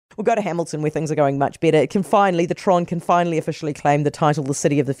We'll go to Hamilton where things are going much better. The Tron can finally officially claim the title the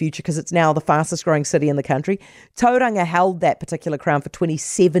city of the future because it's now the fastest growing city in the country. Tauranga held that particular crown for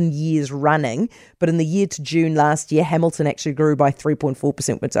 27 years running, but in the year to June last year, Hamilton actually grew by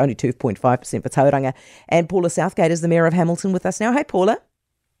 3.4%. It's only 2.5% for Tauranga. And Paula Southgate is the Mayor of Hamilton with us now. Hey, Paula.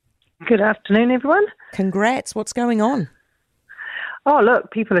 Good afternoon, everyone. Congrats. What's going on? Oh, look,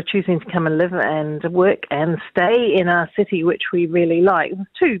 people are choosing to come and live and work and stay in our city, which we really like.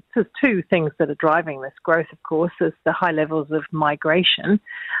 There's two things that are driving this growth, of course. There's the high levels of migration.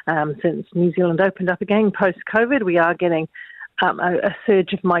 Since New Zealand opened up again post-COVID, we are getting a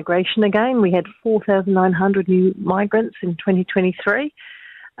surge of migration again. We had 4,900 new migrants in 2023.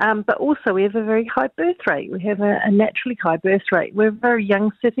 But also we have a very high birth rate. We have a naturally high birth rate. We're a very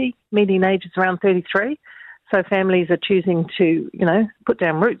young city. Median age is around 33. So families are choosing to, put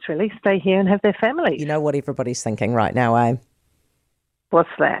down roots, really, stay here and have their families. You know what everybody's thinking right now, eh? What's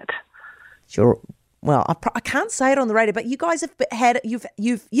that? Sure. Well, I can't say it on the radio, but you guys have had, you've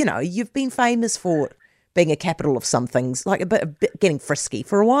been famous for being a capital of some things, like a bit getting frisky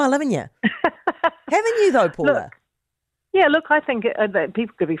for a while, haven't you? Haven't you, though, Paula? Look, I think that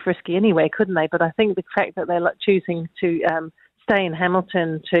people could be frisky anyway, couldn't they? But I think the fact that they're choosing to stay in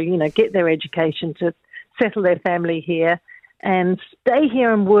Hamilton to, get their education, to settle their family here and stay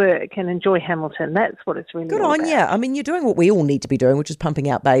here and work and enjoy Hamilton. That's what it's really good all on about. you. I mean, you're doing what we all need to be doing, which is pumping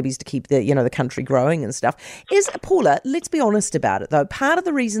out babies to keep the country growing and stuff. Paula, let's be honest about it though. Part of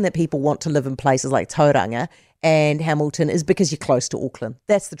the reason that people want to live in places like Tauranga and Hamilton is because you're close to Auckland.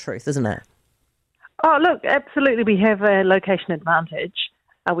 That's the truth, isn't it? Oh, look, absolutely we have a location advantage.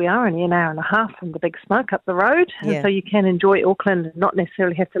 We are only an hour and a half from the Big Smoke up the road, and so you can enjoy Auckland and not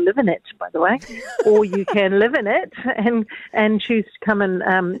necessarily have to live in it, by the way, or you can live in it and choose to come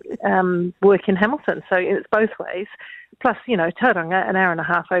and work in Hamilton. So it's both ways. Plus, Tauranga, an hour and a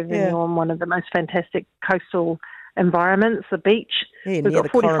half over on one of the most fantastic coastal environments, the beach. Yeah, we've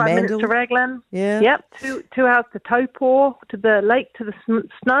got 45 minutes to Raglan. Yeah. Yep, 2 hours to Taupō, to the lake, to the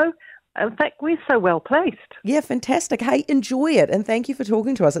snow. In fact, we're so well placed. Yeah, fantastic. Hey, enjoy it. And thank you for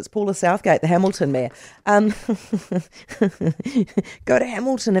talking to us. It's Paula Southgate, the Hamilton Mayor. Go to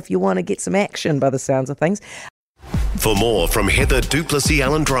Hamilton if you want to get some action by the sounds of things. For more from Heather Duplessis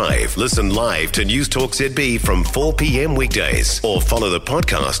Allen Drive, listen live to News Talk ZB from 4 p.m. weekdays or follow the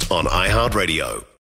podcast on iHeartRadio.